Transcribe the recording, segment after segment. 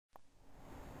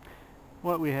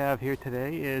What we have here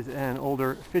today is an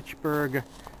older Fitchburg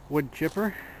wood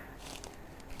chipper.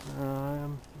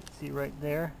 See right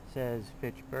there, it says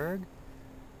Fitchburg.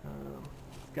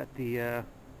 It's got the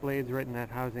blades right in that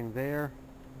housing there.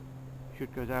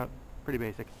 Chute goes out, pretty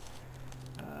basic.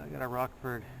 Got a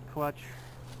Rockford clutch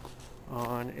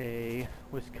on a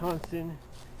Wisconsin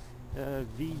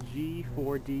VG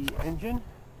 4D engine.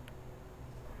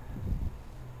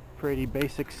 Pretty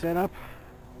basic setup,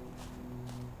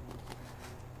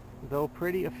 though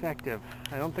pretty effective.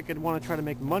 I don't think I'd want to try to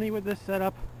make money with this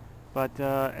setup, but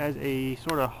as a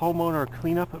sort of homeowner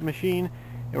cleanup machine,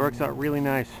 it works out really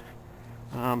nice.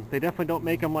 They definitely don't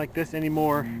make them like this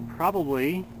anymore,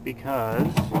 probably because,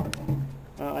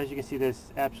 as you can see,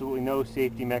 there's absolutely no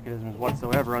safety mechanisms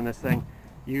whatsoever on this thing.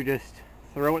 You just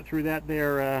throw it through that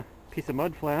there piece of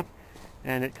mud flap,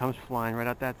 and it comes flying right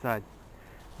out that side.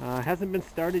 Hasn't been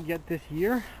started yet this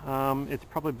year. It's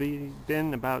probably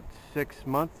been about 6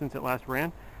 months since it last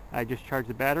ran. I just charged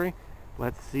the battery.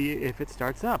 Let's see if it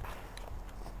starts up.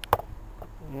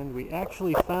 And we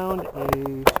actually found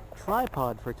a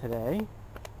tripod for today,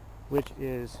 which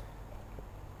is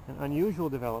an unusual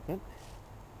development.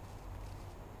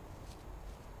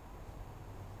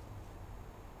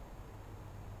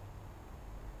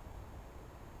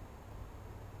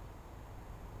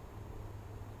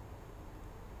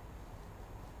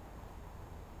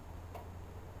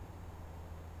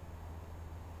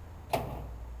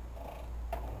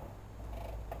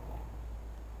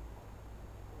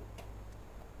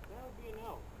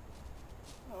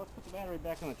 Let's put the battery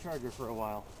back on the charger for a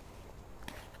while.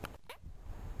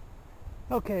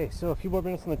 Okay, so a few more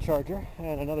minutes on the charger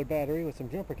and another battery with some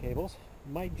jumper cables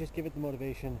might just give it the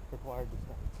motivation required to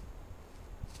start.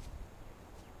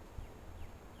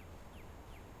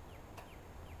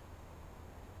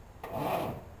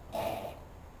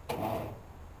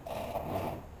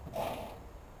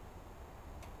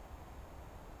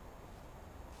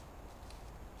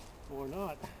 Or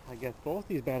not. I guess both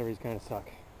these batteries kind of suck.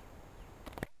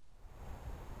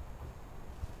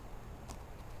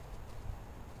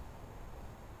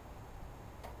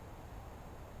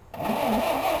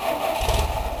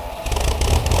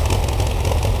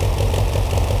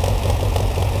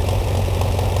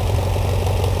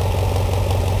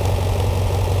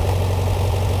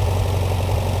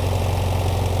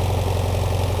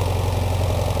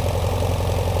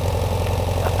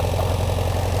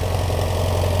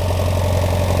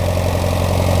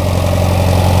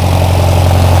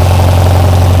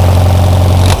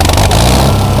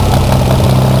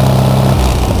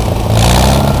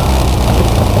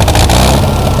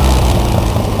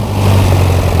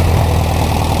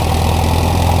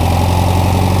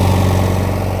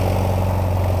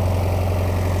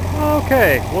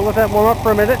 Okay, we'll let that warm up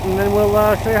for a minute and then we'll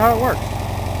show you how it works.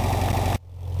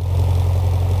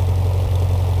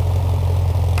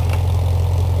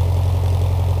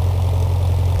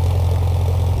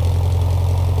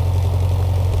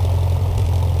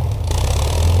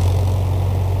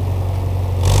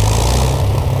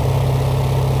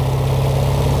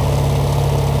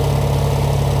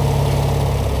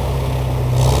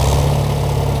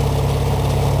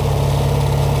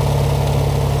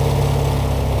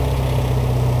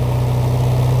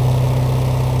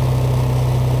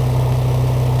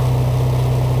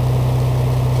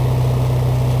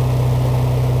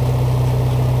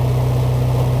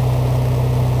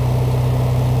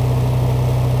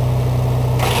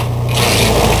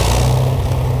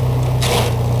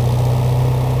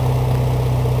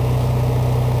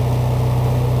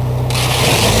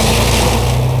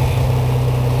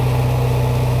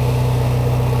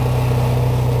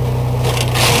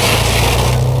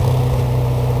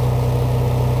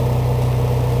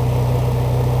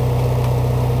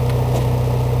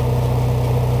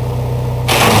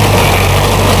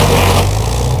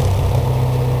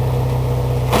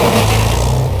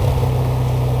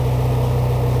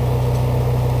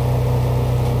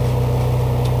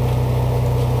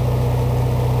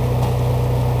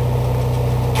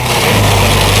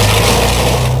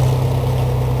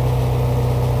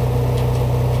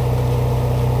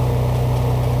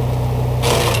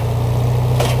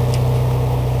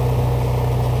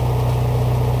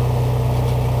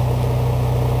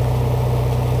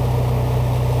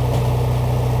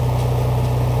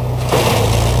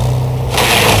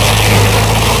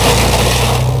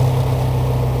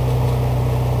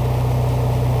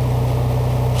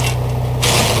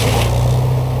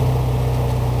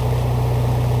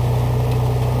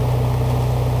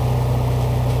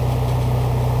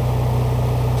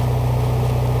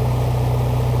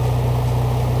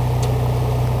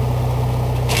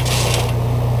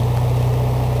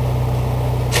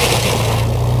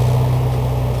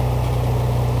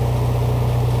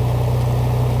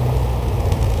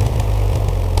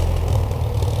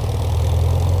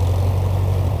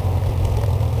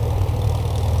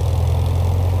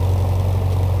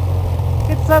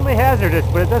 It's slightly hazardous,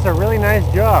 but it does a really nice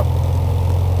job.